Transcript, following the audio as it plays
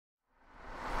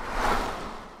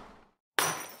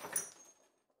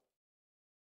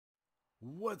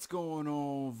What's going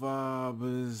on,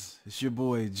 vibers? It's your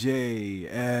boy Jay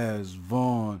as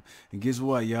Vaughn, and guess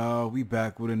what, y'all? We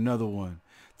back with another one.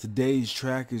 Today's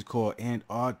track is called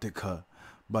Antarctica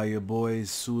by your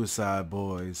boys Suicide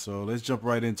Boys. So let's jump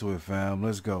right into it, fam.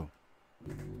 Let's go.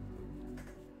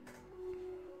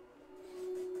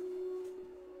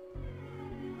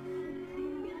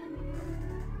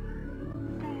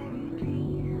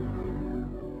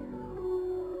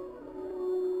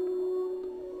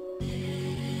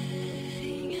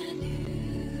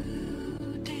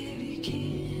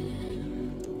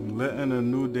 Letting a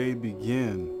new day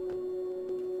begin.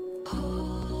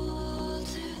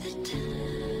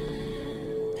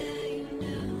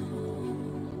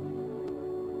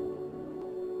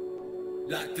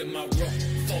 Locked in my room,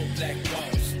 4 black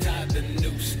walls, tied the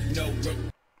noose, no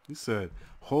room. He said,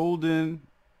 holding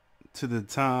to the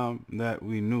time that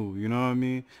we knew. You know what I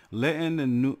mean? Letting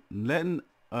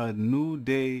a new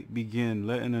day begin.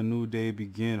 Letting a new day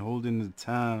begin. Holding the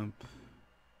time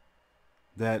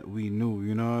that we knew.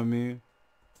 You know what I mean?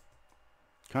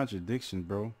 Contradiction,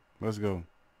 bro. Let's go.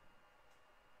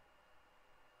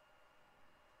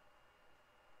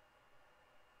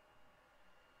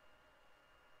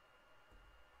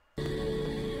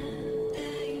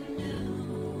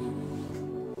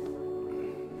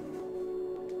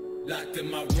 Locked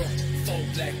in my room, 4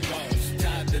 black walls,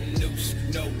 tied the noose,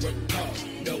 no recall,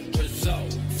 no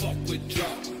resolve, fuck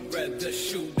withdrawal, rather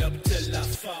shoot up till I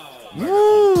fall.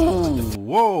 Woo!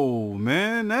 Whoa,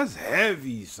 man, that's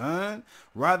heavy, son.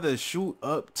 Rather shoot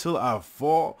up till I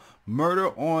fall. Murder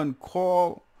on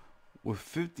call with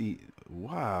 50.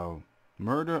 Wow.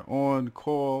 Murder on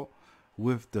call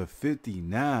with the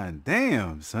 59.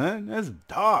 Damn, son. That's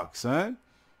dark, son.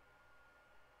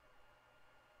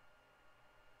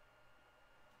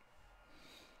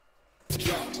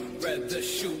 Rather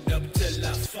shoot up till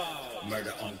I fall.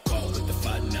 Murder on call with the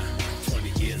 5-9.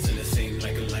 20 years and it seems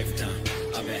like a lifetime.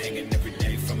 I've been hanging every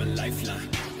day from a lifeline.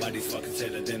 Bodies fucking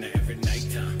set a dinner every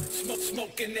nighttime.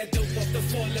 Smoking that dope off the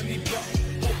floor, let me blow.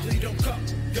 Hopefully don't come,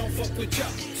 don't fuck with y'all.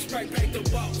 Spray paint the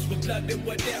walls with blood and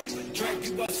whatever. Drag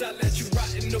you outside, let you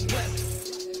rot in the weather.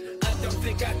 I don't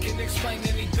think I can explain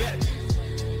any better.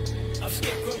 I'm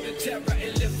scarecrow to terror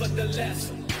and live for the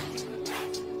lesson.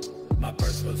 My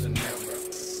birth was an error.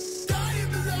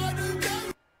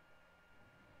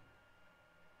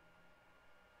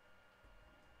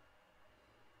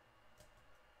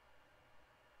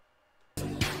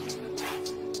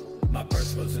 My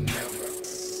birth was an error.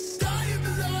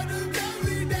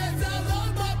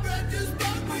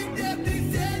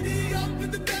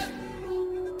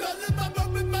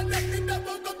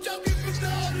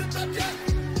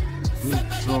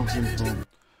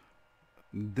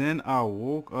 Then I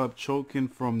woke up choking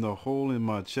from the hole in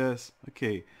my chest.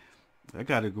 Okay, I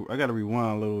gotta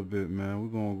rewind a little bit, man. We're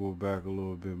gonna go back a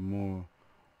little bit more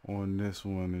on this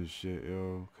one and shit,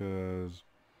 yo, cause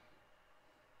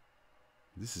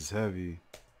this is heavy.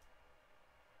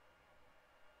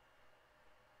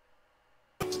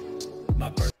 My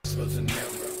birth was an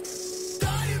error.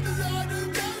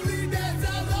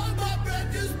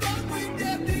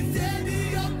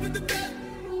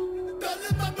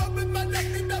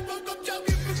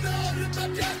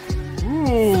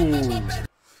 Ooh,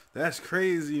 that's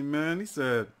crazy, man. He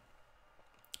said,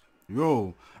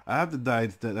 yo, I have to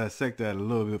dissect that a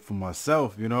little bit for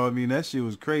myself. You know what I mean? That shit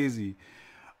was crazy.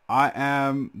 I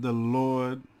am the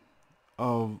Lord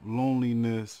of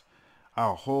loneliness. I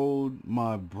hold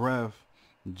my breath.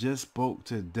 Just spoke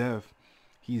to death.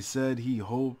 He said he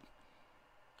hoped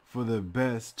for the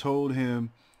best. Told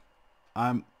him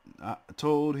I'm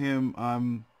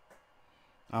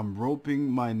roping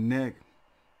my neck.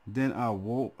 Then I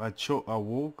woke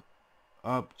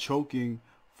up choking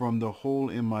from the hole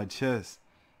in my chest.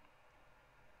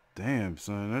 Damn,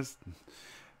 son,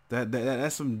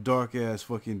 that's some dark ass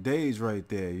fucking days right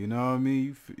there. You know what I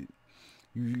mean?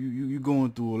 You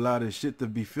going through a lot of shit to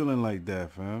be feeling like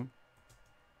that, fam.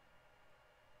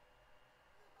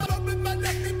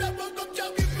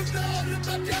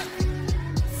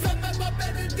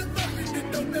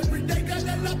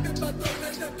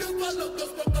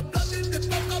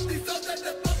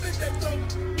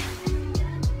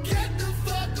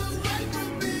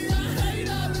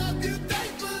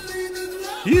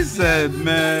 He said,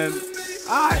 man,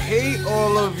 I hate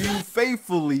all of you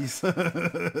faithfully,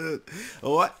 son.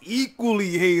 Oh, I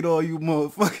equally hate all you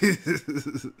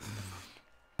motherfuckers.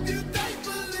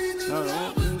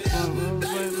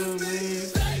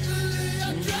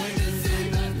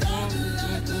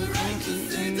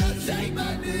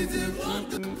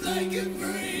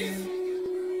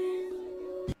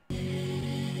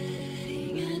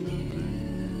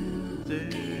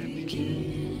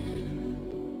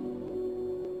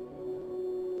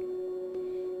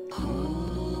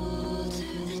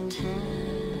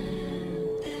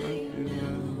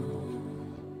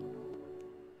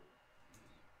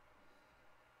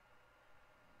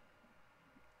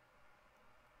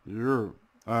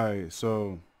 Alright,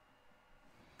 so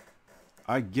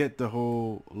I get the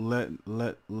whole letting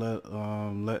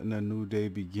a new day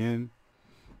begin.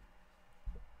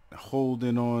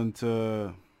 Holding on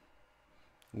to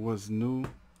what's new.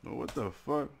 Oh, what the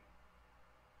fuck?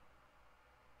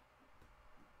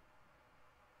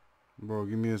 Bro,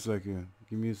 give me a second.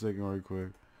 Give me a second right quick.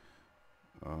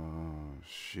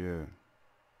 Shit.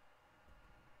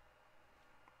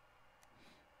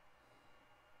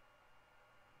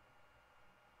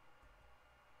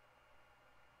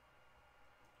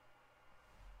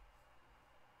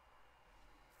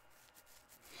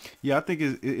 Yeah, I think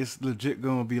it's legit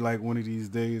gonna be like one of these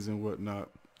days and whatnot.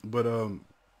 But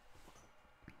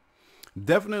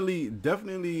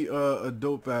definitely a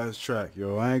dope ass track,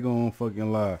 yo. I ain't gonna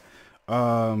fucking lie.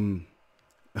 Um,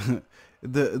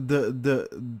 the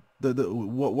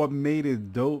what made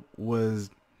it dope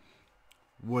was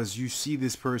you see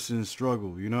this person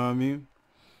struggle. You know what I mean?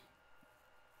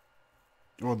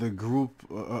 Or the group.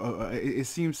 It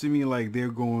seems to me like they're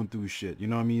going through shit. You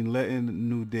know what I mean? Letting a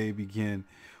new day begin,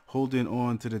 holding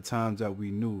on to the times that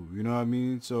we knew. You know what I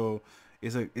mean? So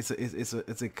it's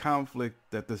a conflict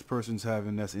that this person's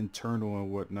having that's internal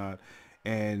and whatnot,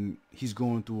 and he's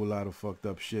going through a lot of fucked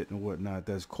up shit and whatnot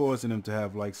that's causing him to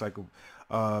have like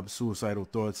suicidal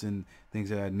thoughts and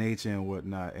things of that nature and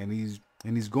whatnot, and he's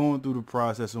going through the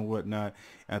process and whatnot.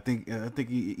 I think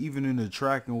even in the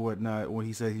track and whatnot, when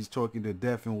he said he's talking to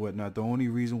death and whatnot, the only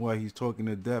reason why he's talking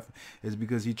to death is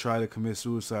because he tried to commit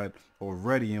suicide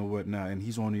already and whatnot, and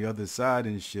he's on the other side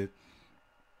and shit,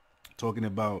 talking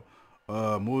about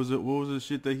what was the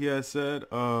shit that he had said?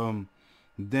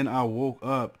 Then I woke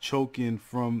up choking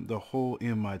from the hole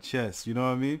in my chest. You know what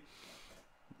I mean?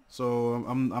 So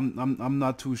I'm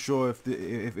not too sure if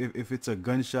it's a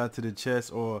gunshot to the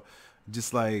chest or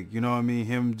just like, you know what I mean,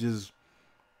 him just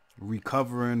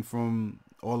recovering from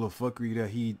all the fuckery that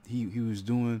he was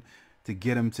doing to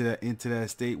get him to that into that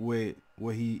state where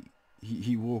he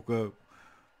woke up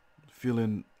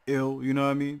feeling ill, you know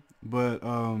what I mean? But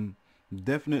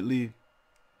definitely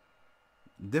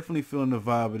feeling the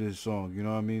vibe of this song, you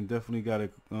know what I mean? Definitely got a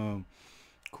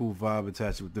cool vibe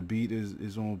attached with the beat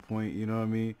is on point, you know what I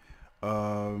mean?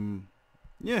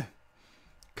 Yeah,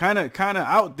 kind of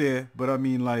out there, but I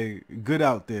mean like good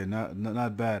out there,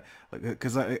 not bad. Like,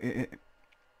 cause I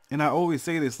always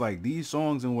say this, like these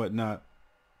songs and whatnot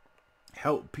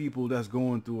help people that's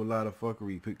going through a lot of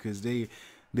fuckery because they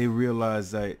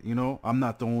realize that, you know, I'm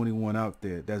not the only one out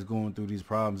there that's going through these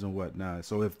problems and whatnot.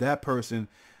 So if that person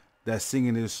that's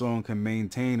singing this song can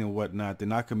maintain and whatnot,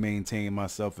 then I can maintain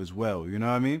myself as well. You know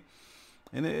what I mean?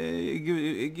 And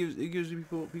it gives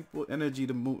people energy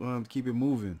to keep it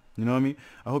moving. You know what I mean?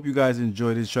 I hope you guys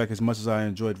enjoyed this track as much as I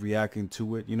enjoyed reacting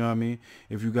to it. You know what I mean?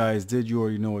 If you guys did, you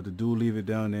already know what to do. Leave it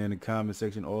down there in the comment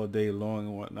section all day long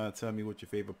and whatnot. Tell me what your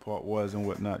favorite part was and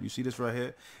whatnot. You see this right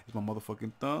here? It's my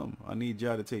motherfucking thumb. I need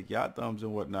y'all to take y'all thumbs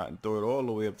and whatnot and throw it all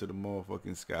the way up to the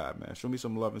motherfucking sky, man. Show me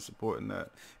some love and support in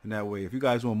that way. If you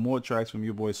guys want more tracks from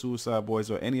your boy Suicide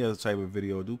Boys or any other type of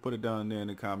video, do put it down there in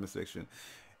the comment section.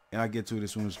 And I get to it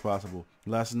as soon as possible.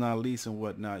 Last but not least and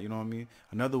whatnot, you know what I mean?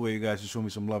 Another way you guys should show me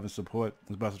some love and support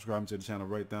is by subscribing to the channel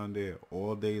right down there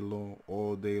all day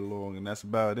long. And that's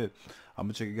about it. I'm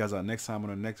going to check you guys out next time on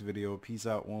the next video. Peace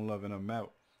out, one love, and I'm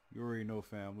out. You already know,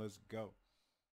 fam. Let's go.